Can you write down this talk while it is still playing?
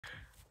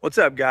What's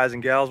up, guys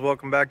and gals?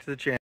 Welcome back to the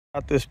channel.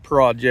 About this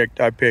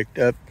project I picked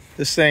up.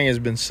 This thing has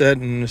been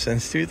sitting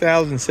since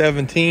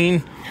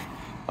 2017.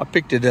 I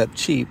picked it up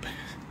cheap.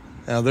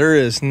 Now there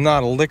is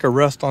not a lick of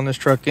rust on this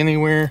truck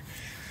anywhere.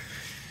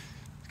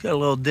 It's got a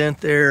little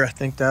dent there. I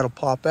think that'll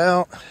pop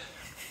out.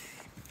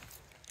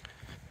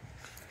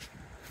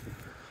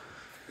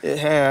 It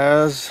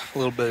has a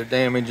little bit of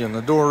damage in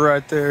the door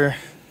right there.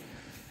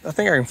 I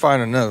think I can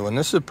find another one.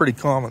 This is a pretty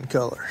common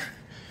color.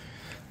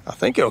 I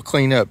think it'll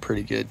clean up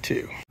pretty good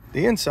too.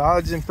 The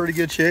inside's in pretty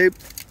good shape.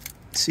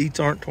 Seats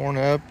aren't torn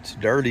up. It's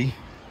dirty.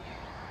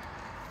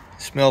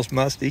 It smells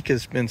musty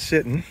because it's been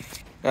sitting.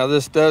 Now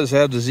this does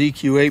have the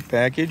ZQ8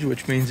 package,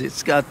 which means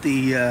it's got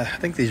the, I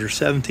think these are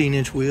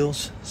 17-inch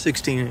wheels,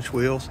 16-inch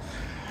wheels.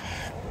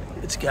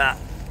 It's got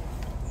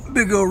a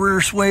big old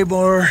rear sway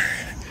bar.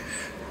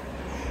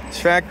 It's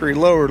factory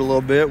lowered a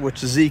little bit,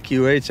 which is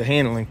ZQ8's a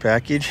handling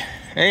package.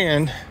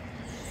 And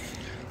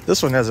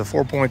this one has a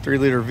 4.3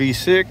 liter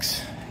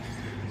V6.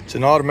 It's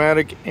an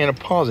automatic and a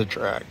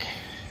Positrack.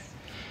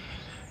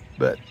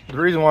 But the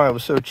reason why it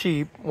was so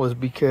cheap was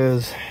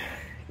because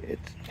it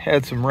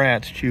had some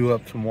rats chew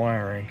up some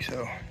wiring.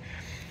 So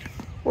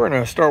we're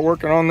gonna start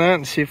working on that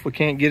and see if we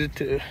can't get it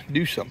to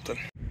do something.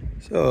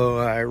 So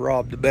I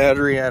robbed the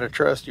battery out of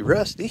Trusty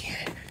Rusty.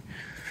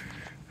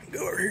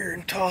 Go over here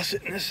and toss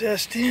it in this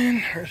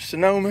S10 or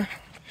Sonoma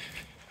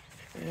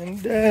and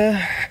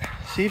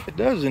see if it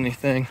does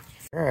anything.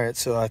 All right,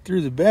 so I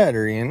threw the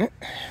battery in it.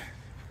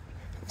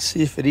 Let's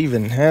see if it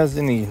even has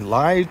any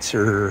lights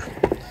or...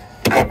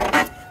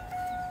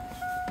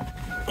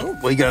 Oh,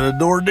 we got a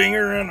door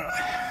dinger and a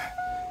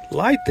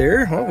light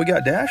there. Well, we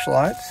got dash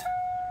lights.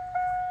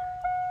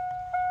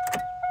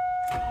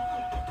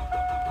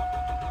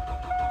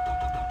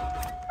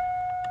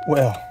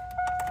 Well,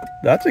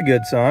 that's a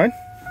good sign.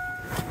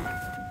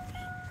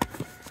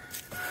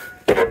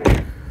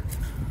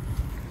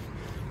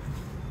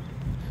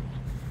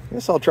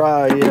 Guess I'll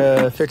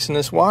try fixing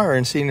this wire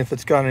and seeing if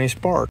it's got any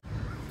spark.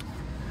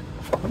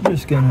 I'm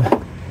just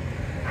gonna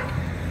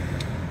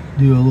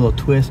do a little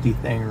twisty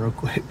thing real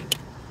quick.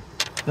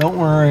 Don't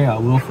worry, I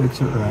will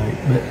fix it right,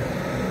 but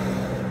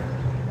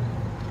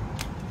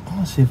I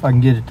want to see if I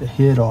can get it to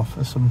hit off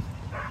of some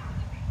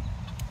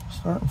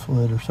starting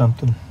fluid or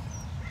something.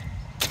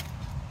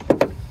 I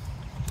don't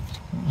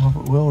know if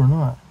it will or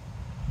not.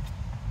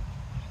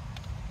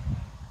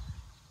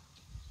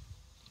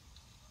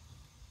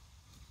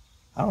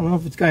 I don't know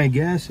if it's got any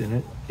gas in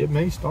it. It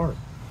may start.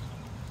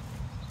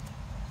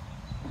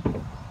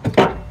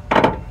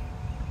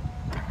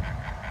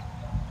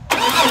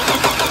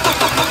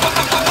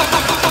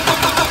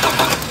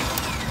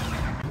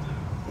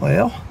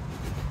 Well,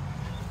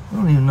 I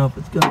don't even know if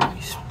it's got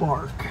any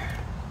spark.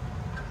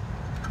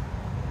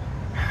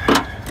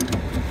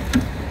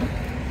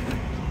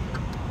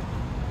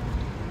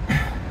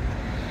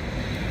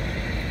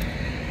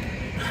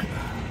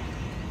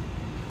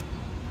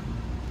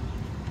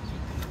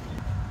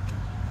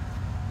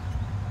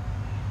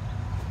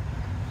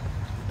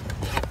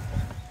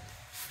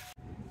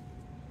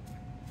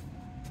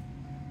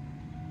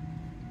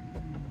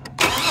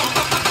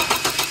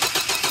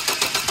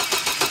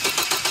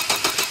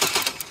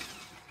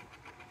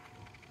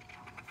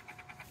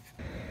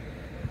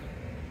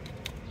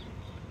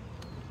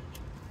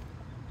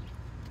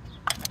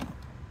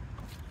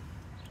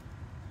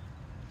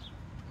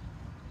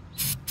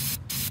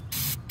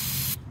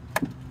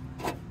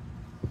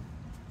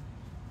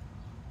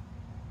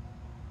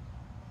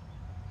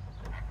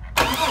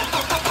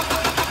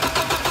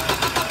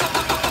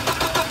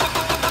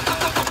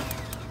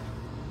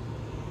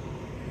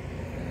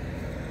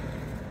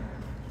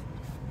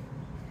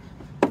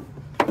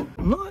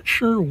 I'm not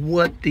sure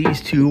what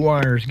these two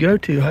wires go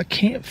to. I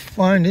can't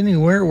find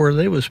anywhere where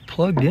they was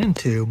plugged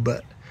into,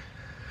 but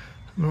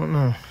I don't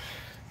know.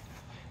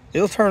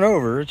 It'll turn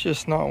over, it's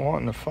just not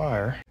wanting to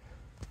fire.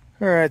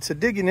 All right, so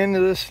digging into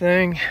this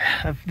thing,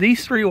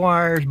 these three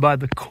wires by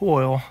the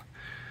coil,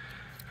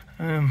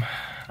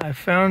 I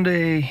found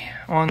a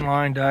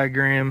online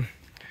diagram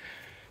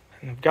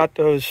and I've got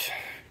those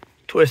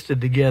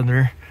twisted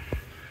together.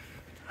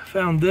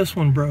 Found this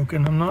one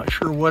broken. I'm not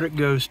sure what it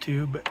goes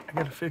to, but I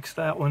gotta fix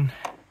that one.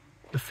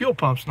 The fuel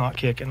pump's not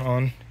kicking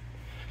on.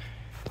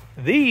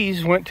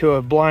 These went to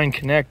a blind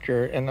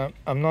connector, and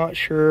I'm not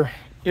sure.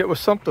 It was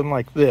something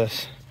like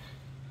this.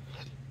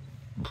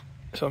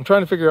 So I'm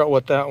trying to figure out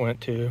what that went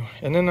to.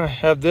 And then I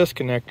have this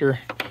connector.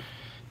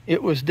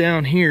 It was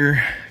down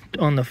here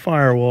on the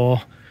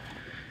firewall,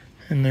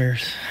 and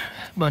there's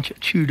a bunch of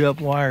chewed up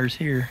wires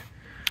here.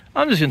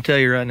 I'm just gonna tell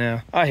you right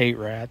now, I hate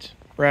rats.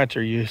 Rats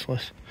are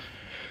useless.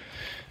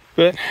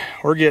 But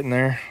we're getting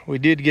there. We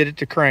did get it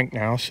to crank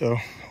now, so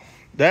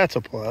that's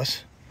a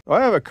plus.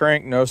 I have a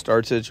crank no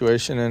start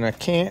situation, and I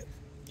can't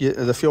get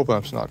the fuel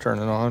pump's not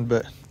turning on,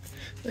 but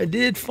I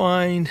did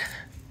find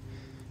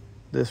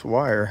this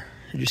wire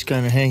just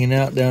kind of hanging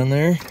out down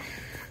there.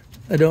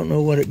 I don't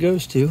know what it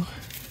goes to,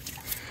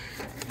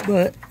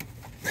 but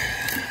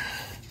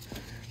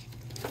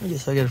I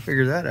guess I got to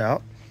figure that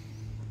out.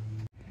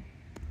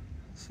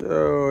 So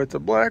So it's a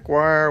black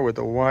wire with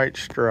a white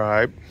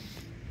stripe,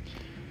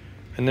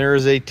 and there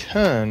is a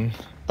ton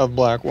of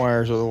black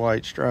wires with a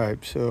white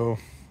stripe. So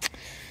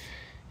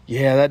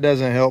yeah, that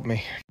doesn't help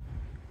me.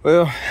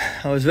 Well,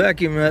 I was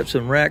vacuuming up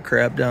some rat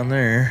crap down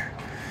there,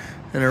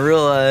 and I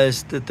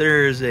realized that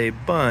there is a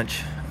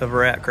bunch of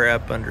rat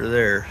crap under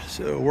there.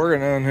 So we're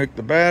gonna unhook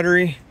the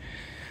battery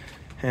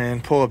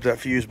and pull up that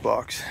fuse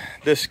box.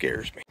 This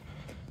scares me.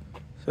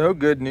 So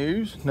good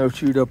news, no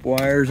chewed up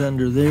wires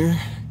under there.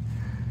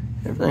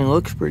 Everything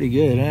looks pretty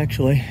good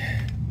actually.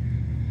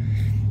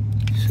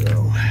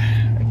 So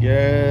I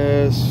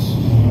guess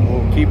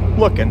we'll keep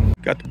looking.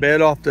 Got the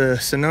bed off the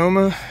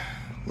Sonoma,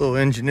 a little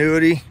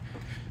ingenuity,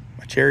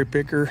 my cherry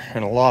picker,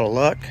 and a lot of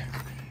luck.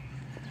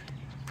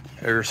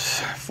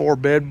 There's 4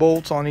 bed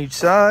bolts on each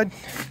side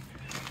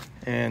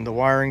and the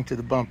wiring to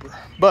the bumper.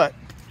 But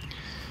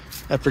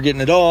after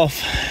getting it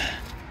off,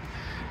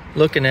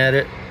 looking at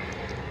it,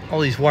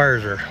 all these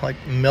wires are like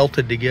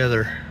melted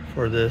together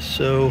for this.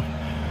 So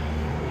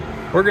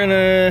we're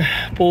gonna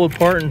pull it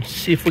apart and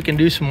see if we can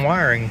do some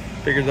wiring,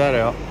 figure that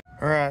out.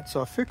 All right, so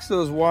I fixed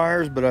those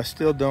wires, but I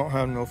still don't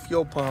have no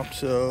fuel pump.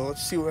 So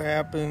let's see what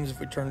happens if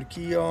we turn the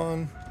key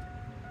on.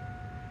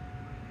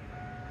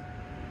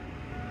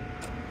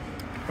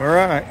 All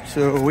right,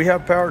 so we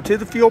have power to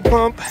the fuel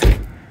pump,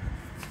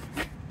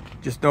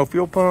 just no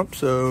fuel pump.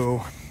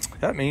 So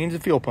that means the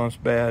fuel pump's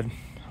bad.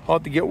 I'll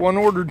have to get one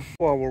ordered.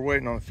 While we're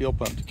waiting on the fuel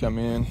pump to come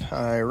in,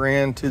 I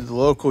ran to the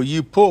local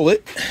Pull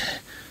It,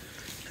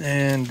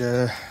 and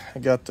I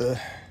got the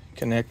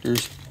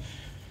connectors.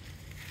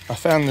 I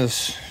found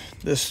this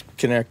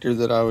connector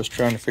that I was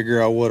trying to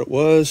figure out what it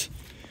was,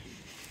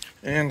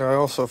 and I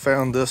also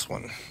found this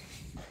one.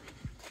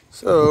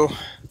 So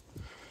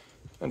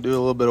I'll do a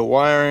little bit of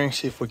wiring,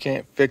 see if we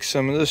can't fix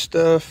some of this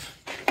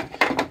stuff.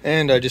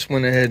 And I just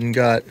went ahead and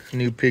got a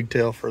new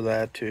pigtail for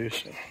that too.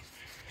 So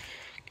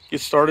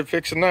get started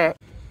fixing that.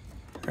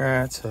 All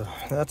right, so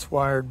that's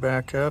wired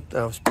back up.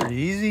 That was pretty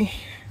easy.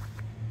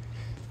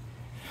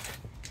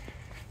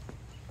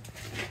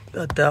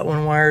 Got that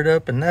one wired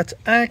up, and that's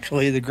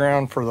actually the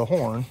ground for the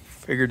horn.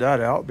 Figured that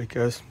out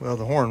because, well,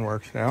 the horn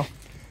works now.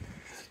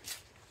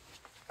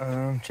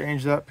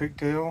 Changed that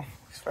pigtail.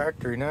 It's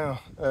factory now.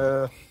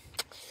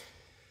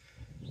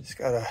 Just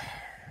gotta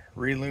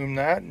relume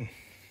that and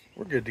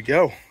we're good to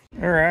go.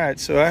 All right,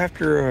 so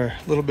after a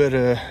little bit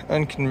of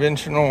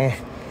unconventional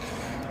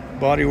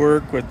body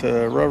work with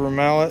the rubber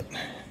mallet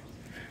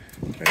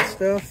and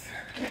stuff,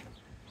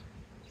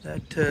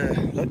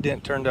 that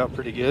dent turned out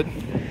pretty good.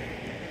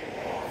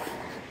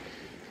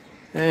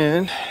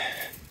 And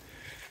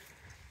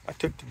I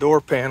took the door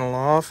panel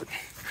off,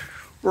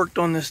 worked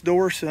on this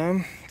door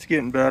some. It's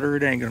getting better.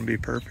 It ain't gonna be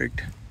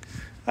perfect.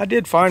 I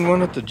did find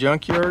one at the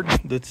junkyard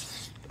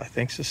that's, I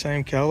think, it's the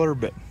same color,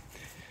 but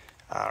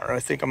I don't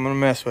really think I'm gonna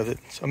mess with it.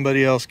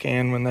 Somebody else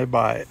can when they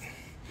buy it.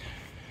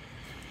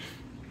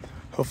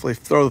 Hopefully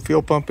throw the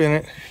fuel pump in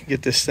it,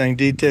 get this thing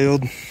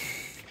detailed,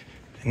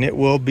 and it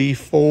will be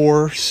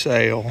for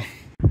sale.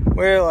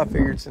 Well, I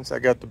figured since I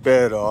got the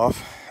bed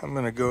off, I'm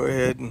gonna go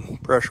ahead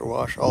and pressure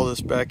wash all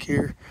this back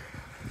here.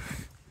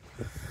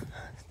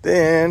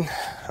 Then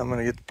I'm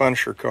gonna get the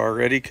Punisher car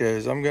ready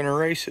because I'm gonna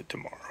race it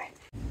tomorrow.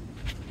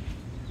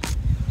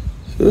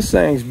 So this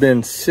thing's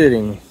been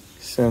sitting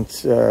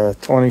since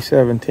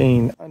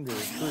 2017 under a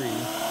tree.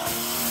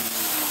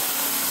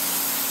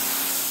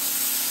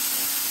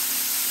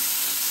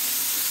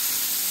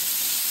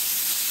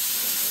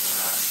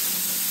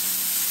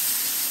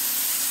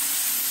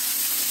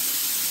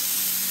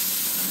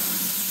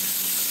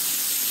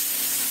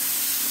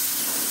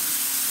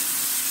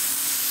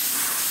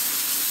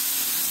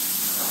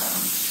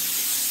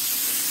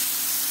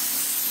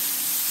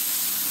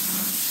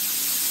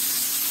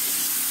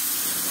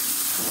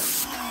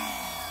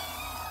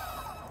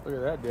 Look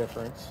at that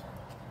difference.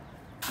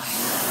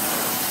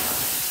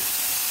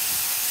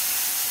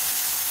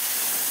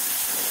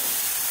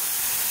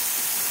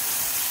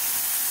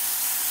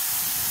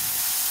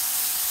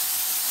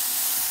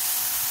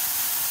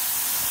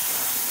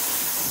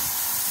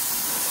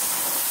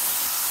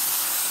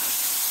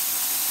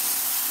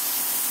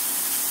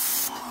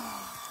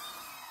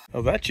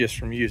 Oh, that's just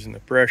from using the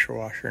pressure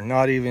washer,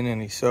 not even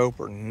any soap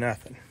or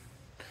nothing.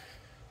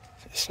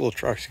 This little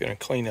truck's gonna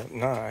clean up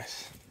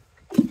nice.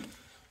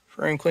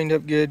 Frame cleaned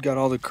up good, got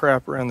all the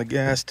crap around the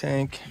gas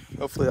tank.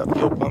 Hopefully that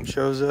fuel pump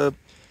shows up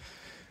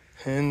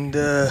and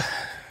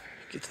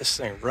get this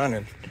thing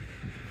running.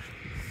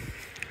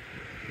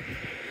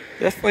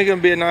 Definitely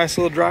gonna be a nice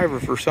little driver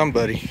for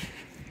somebody.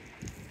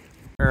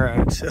 All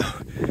right, so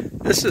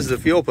this is the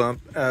fuel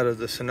pump out of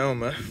the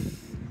Sonoma.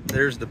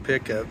 There's the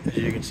pickup. As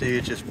you can see,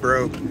 it just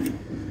broke,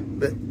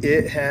 but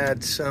it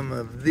had some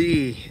of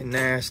the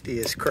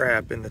nastiest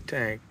crap in the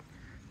tank.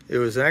 It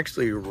was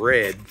actually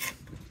red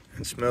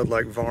and smelled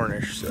like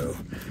varnish. So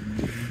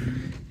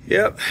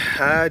yep,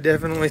 I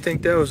definitely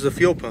think that was the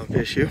fuel pump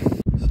issue.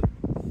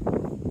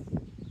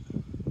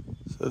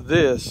 So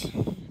this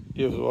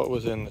is what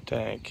was in the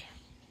tank.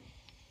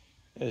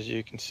 As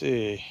you can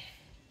see,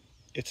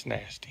 it's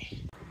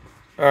nasty.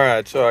 All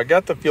right, so I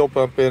got the fuel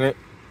pump in it,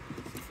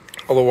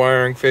 all the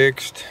wiring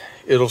fixed.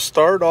 It'll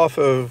start off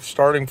of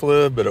starting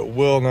fluid, but it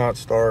will not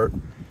start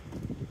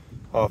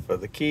off of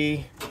the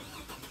key.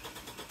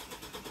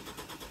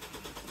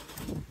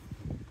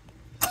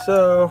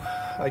 So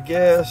I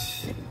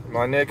guess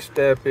my next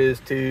step is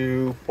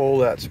to pull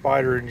that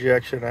spider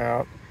injection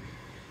out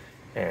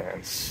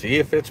and see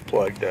if it's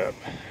plugged up.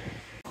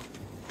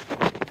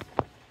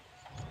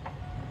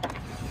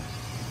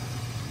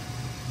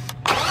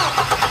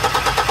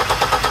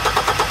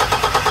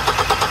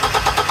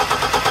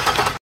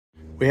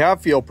 We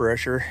have fuel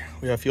pressure.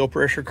 We have fuel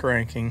pressure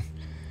cranking.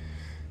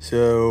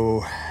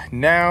 So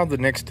now the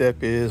next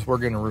step is we're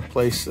going to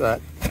replace that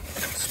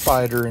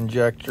spider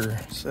injector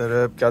set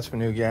up. Got some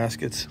new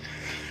gaskets.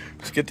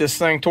 Let's get this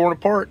thing torn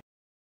apart.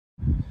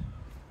 We're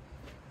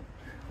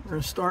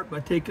going to start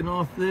by taking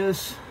off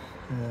this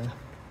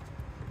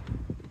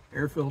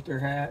air filter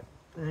hat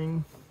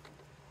thing.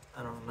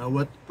 I don't know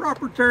what the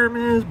proper term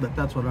is, but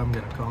that's what I'm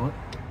going to call it.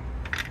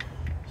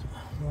 So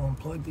we'll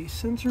unplug these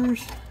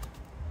sensors.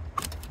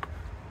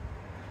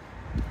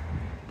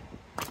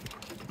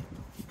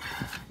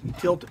 You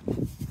tilt it,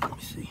 let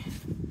me see,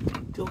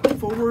 tilt it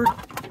forward.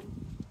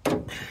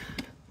 All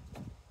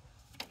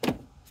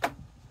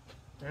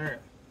right,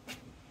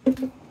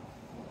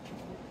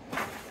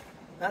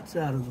 that's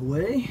out of the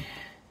way.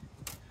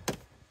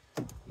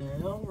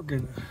 Now we're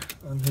gonna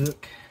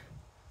unhook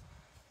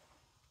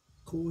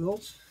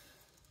coils.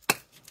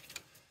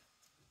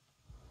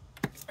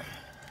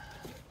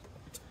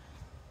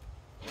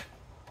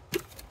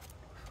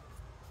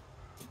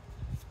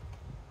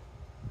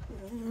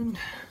 And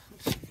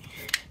let's see.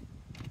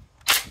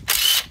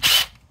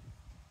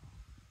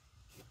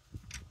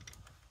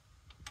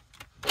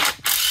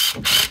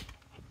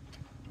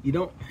 You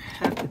don't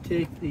have to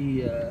take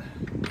the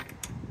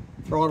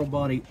throttle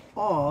body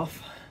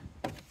off.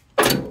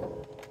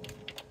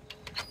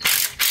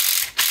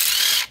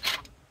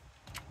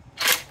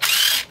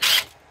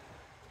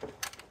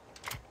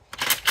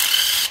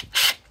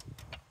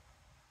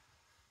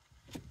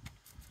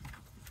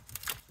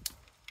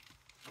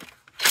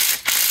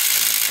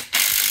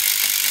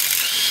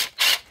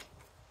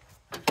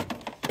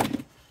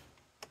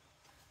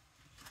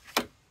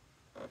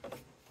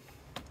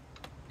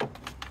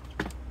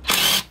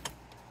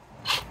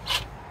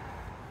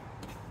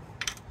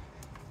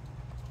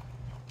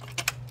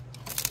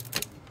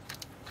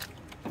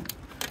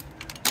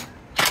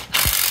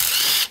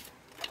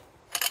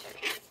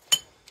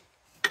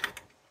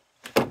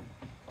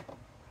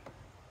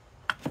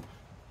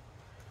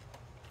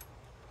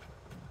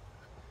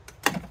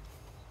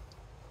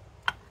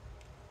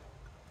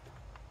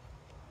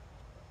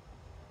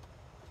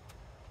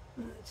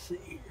 Let's see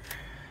here.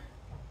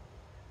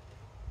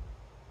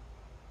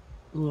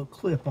 A little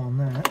clip on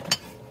that.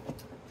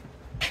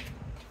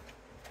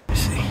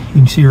 Let's see. You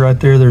can see right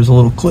there, there's a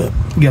little clip.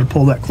 You got to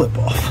pull that clip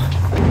off.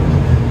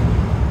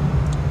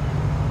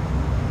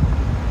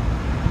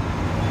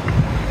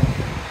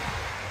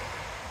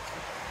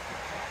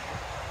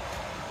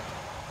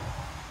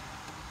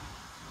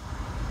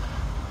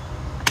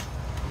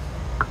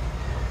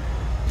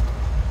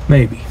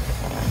 Maybe.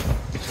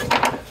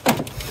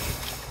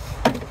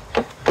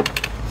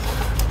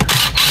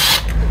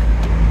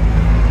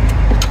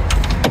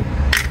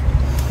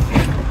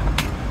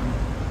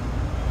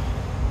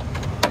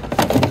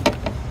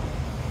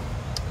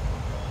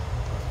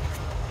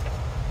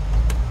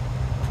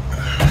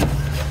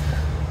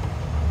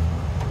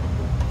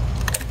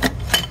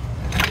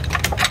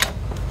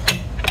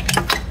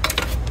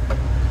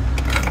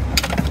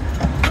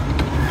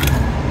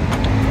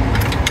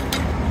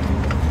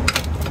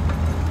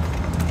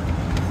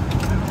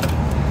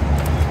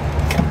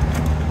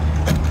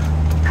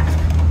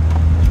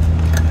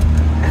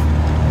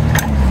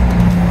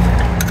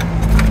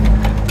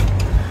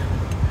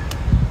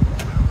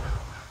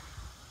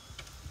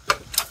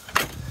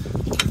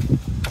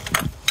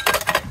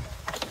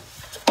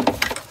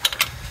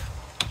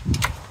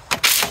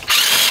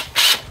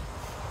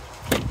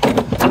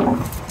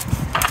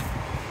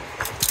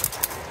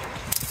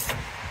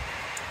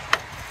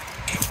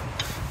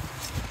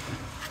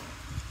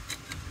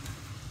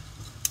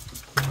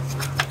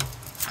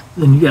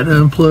 Then you got to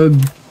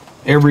unplug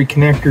every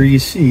connector you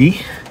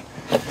see.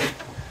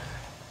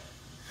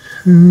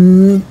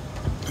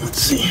 Let's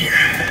see here.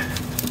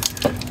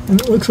 And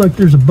it looks like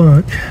there's a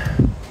bunch.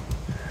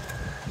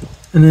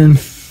 And then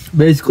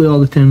basically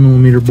all the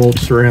 10mm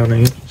bolts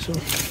surrounding it. So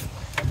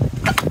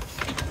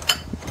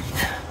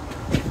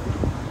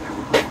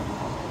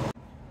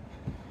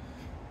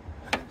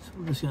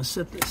I'm just going to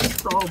set this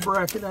throttle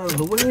bracket out of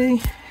the way.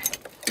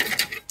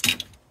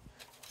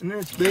 And then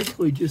it's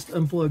basically just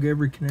unplug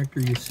every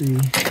connector you see.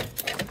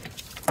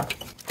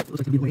 Looks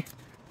like to be the way.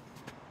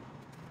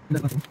 And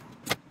that button.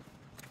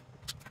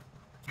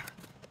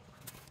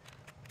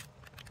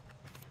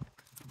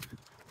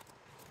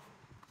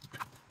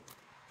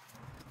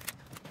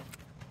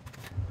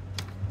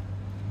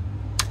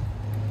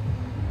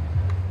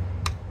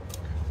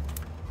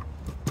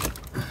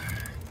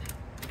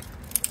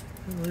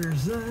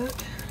 There's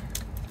that.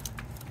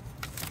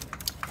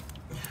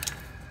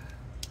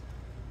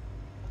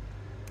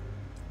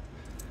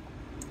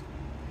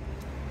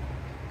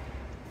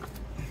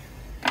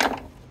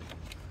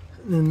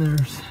 And then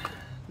there's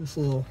this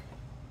little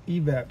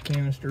evap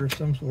canister of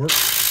some sort.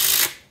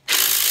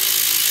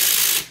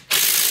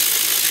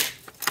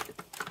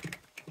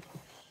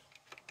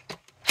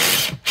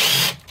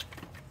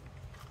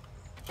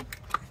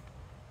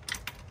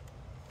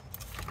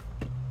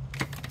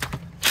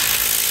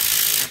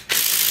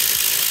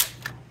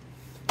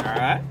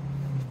 Alright.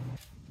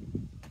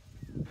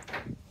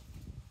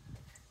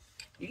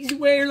 Easy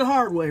way or the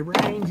hard way,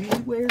 Brains?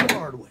 Easy way or the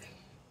hard way?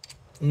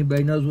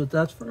 Anybody knows what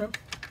that's from?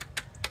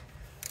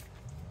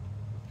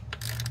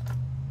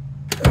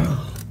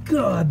 Oh,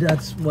 God,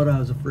 that's what I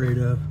was afraid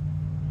of.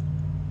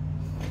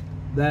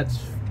 That's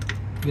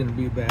gonna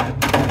be bad.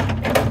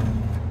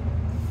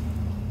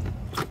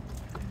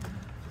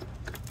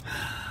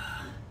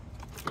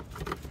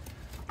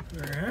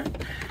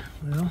 Alright,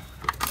 well.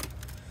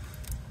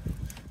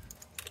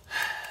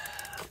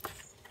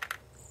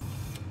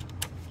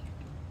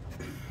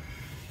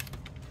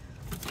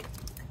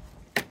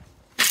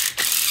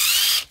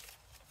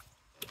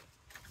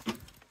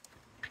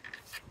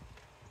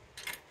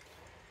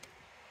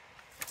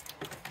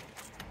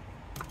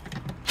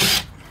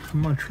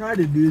 I'm gonna try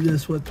to do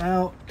this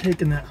without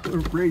taking that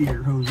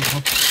radiator hose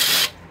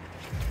off.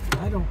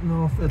 I don't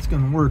know if that's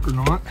gonna work or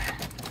not.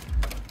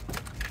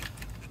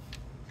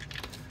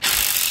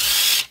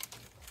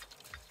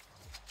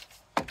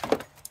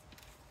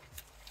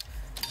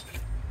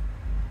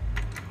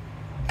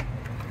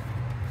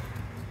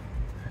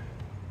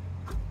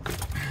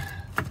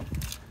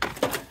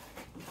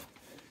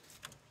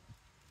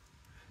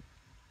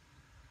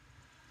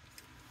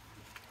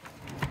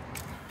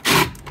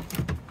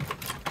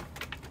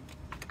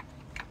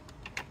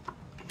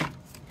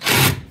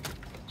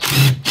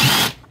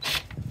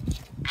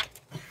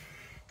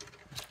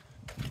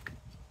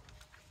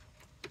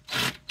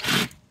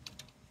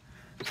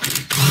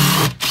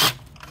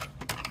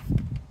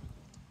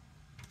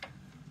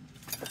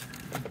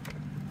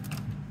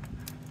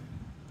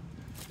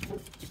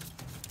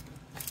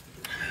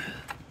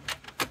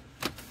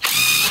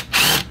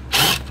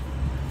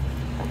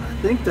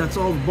 I think that's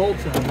all the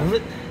bolts out of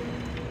it.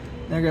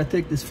 Now I gotta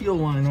take this fuel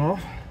line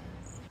off.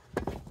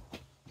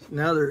 So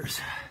now there's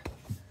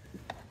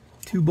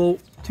two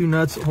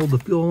nuts that hold the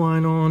fuel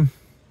line on.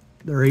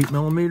 They're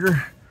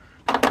 8mm.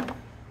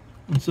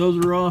 Once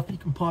those are off, you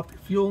can pop your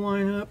fuel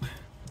line up,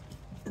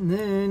 and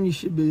then you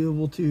should be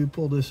able to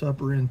pull this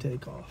upper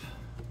intake off.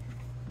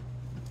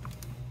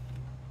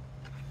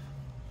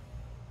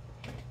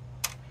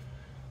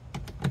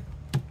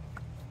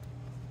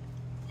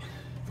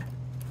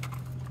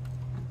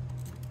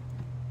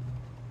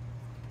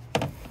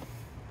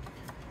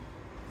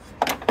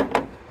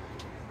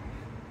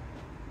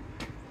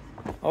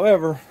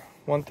 However,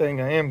 one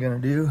thing I am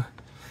going to do,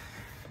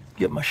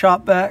 get my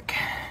shop vac,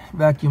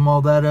 vacuum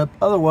all that up.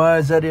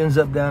 Otherwise, that ends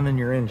up down in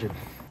your engine.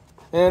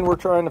 And we're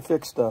trying to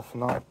fix stuff,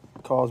 not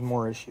cause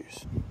more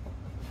issues.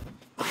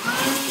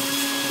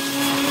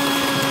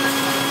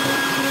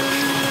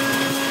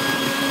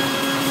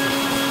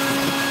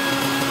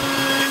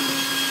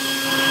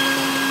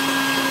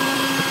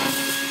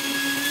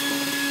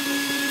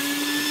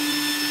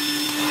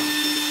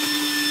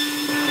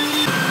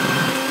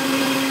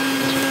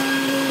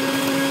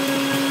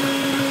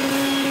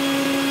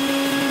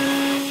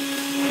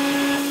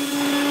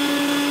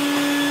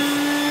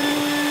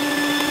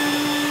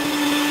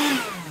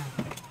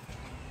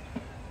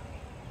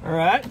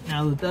 Alright,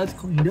 now that that's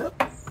cleaned up,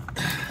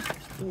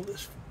 let's pull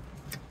this.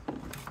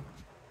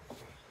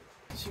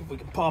 See if we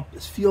can pop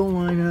this fuel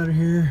line out of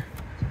here.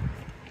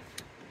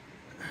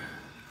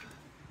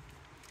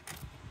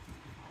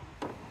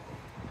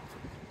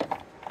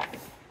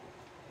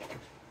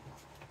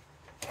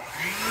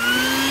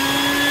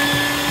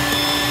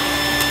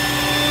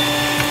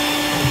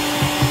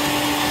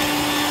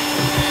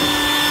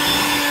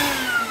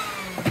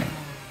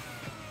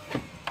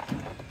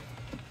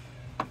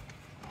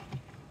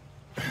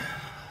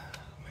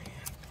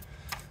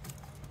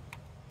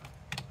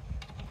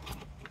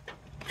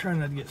 Trying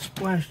not to get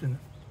splashed in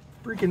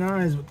the freaking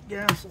eyes with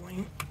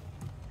gasoline.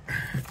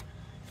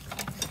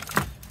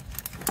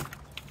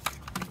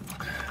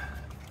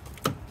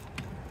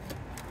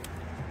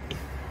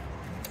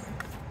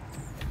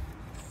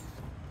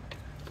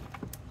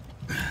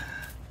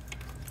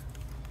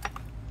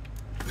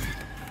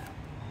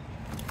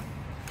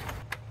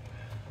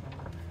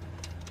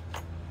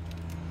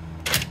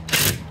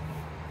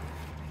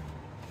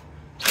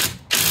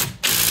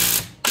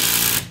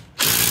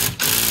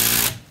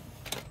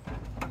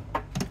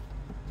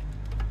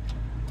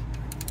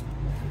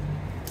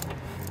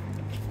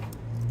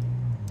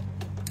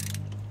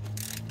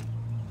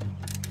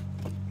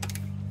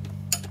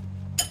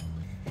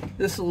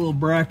 This is a little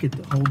bracket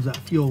that holds that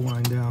fuel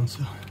line down,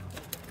 so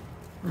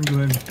I'm going to go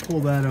ahead and pull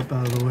that up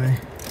out of the way.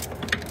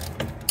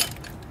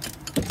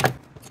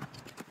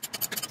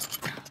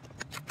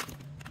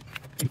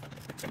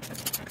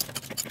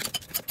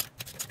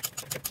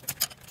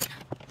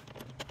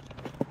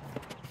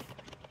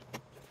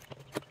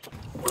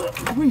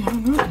 What are we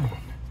hung up on?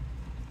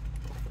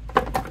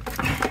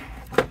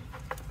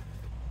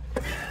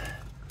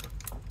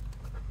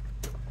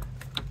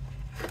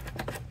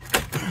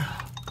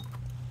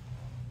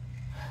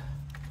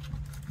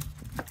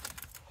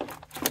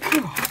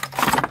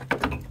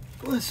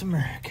 bless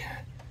America.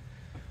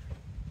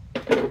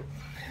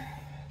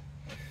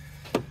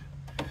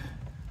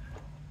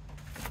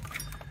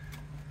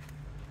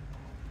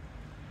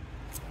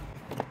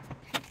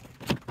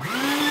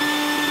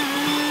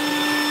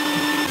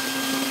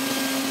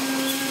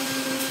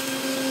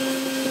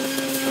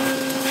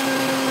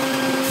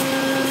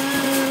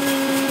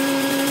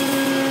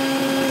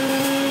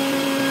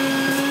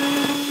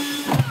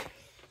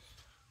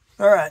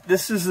 All right,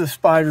 this is the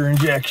spider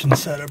injection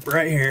setup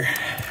right here.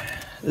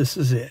 This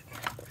is it.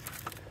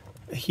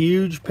 A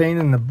huge pain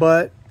in the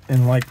butt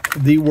and like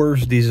the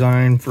worst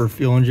design for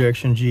fuel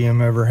injection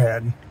GM ever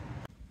had.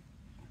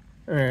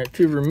 All right,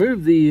 to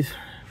remove these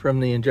from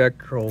the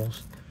injector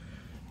holes,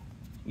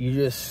 you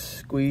just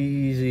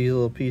squeeze these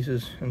little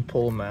pieces and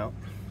pull them out.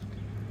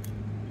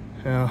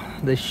 Now,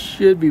 they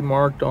should be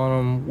marked on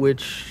them,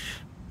 which,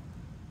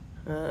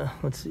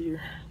 let's see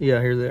here. Yeah,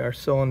 here they are,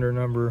 cylinder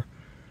number,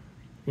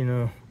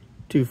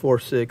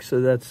 246,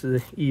 so that's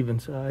the even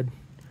side.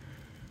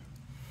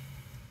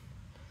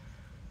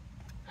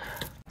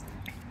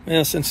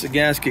 Well, since the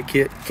gasket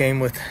kit came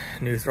with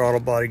new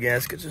throttle body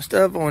gaskets and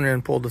stuff, I went in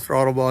and pulled the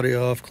throttle body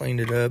off, cleaned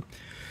it up,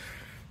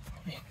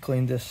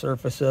 cleaned this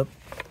surface up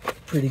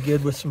pretty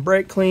good with some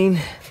brake clean,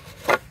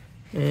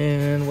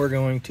 and we're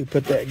going to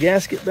put that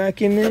gasket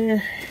back in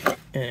there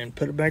and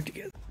put it back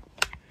together.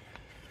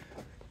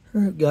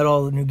 Got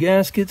all the new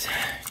gaskets,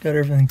 got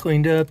everything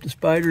cleaned up, the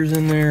spiders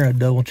in there. I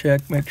double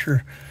checked, make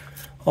sure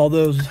all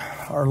those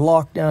are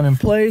locked down in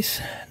place.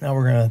 Now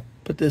we're gonna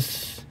put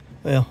this,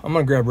 well, I'm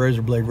gonna grab a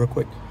razor blade real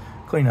quick,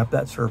 clean up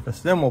that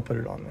surface, then we'll put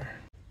it on there.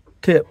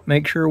 Tip,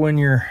 make sure when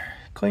you're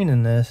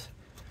cleaning this,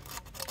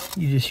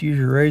 you just use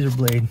your razor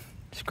blade,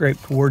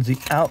 scrape towards the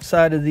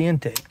outside of the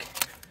intake.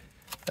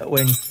 That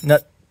way,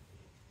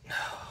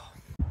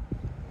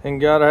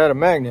 Thank God I had a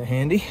magnet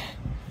handy.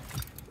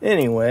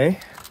 Anyway,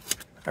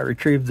 I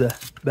retrieved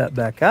that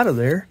back out of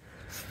there.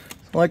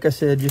 Like I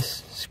said,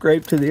 just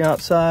scrape to the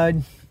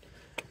outside.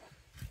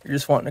 You're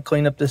just wanting to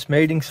clean up this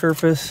mating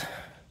surface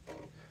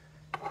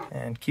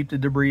and keep the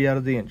debris out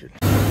of the engine.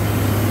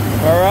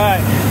 All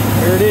right,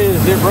 here it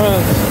is, it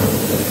runs.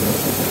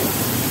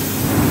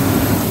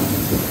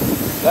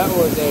 That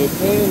was a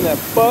pain in the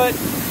butt,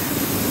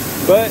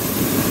 but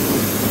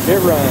it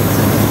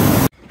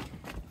runs.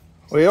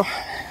 Well,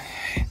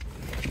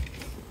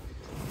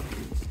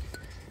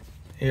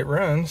 it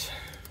runs.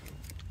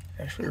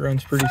 Actually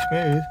runs pretty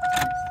smooth.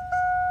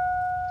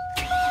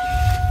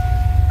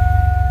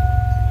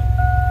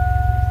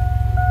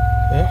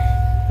 Well,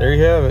 there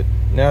you have it.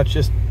 Now it's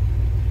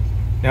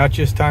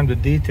just time to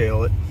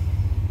detail it.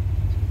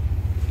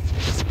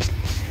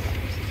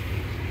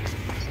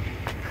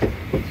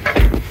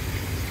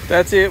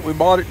 That's it. We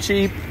bought it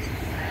cheap,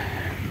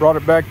 brought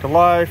it back to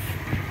life.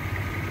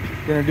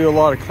 Gonna do a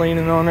lot of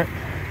cleaning on it,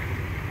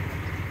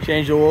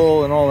 change the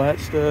oil and all that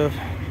stuff.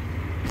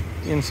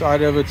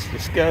 Inside of it's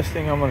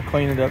disgusting. I'm going to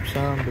clean it up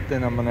some, but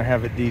then I'm going to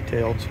have it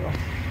detailed. So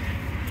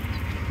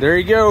there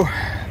you go.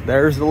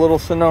 There's the little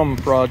Sonoma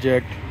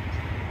project.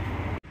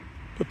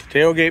 Put the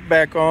tailgate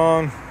back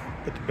on,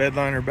 put the bed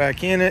liner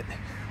back in it.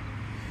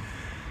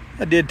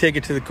 I did take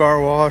it to the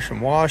car wash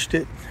and washed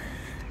it,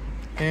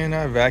 and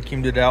I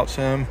vacuumed it out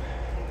some.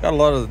 Got a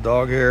lot of the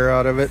dog hair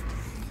out of it.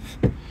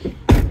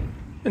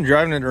 Been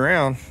driving it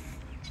around.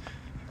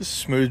 This is a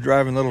smooth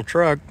driving little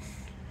truck.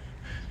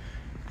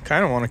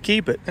 Kind of want to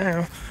keep it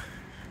now,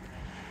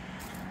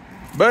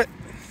 but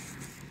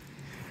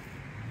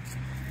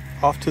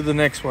off to the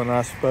next one,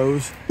 I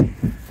suppose.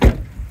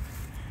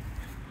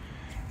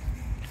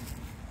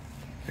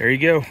 There you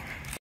go.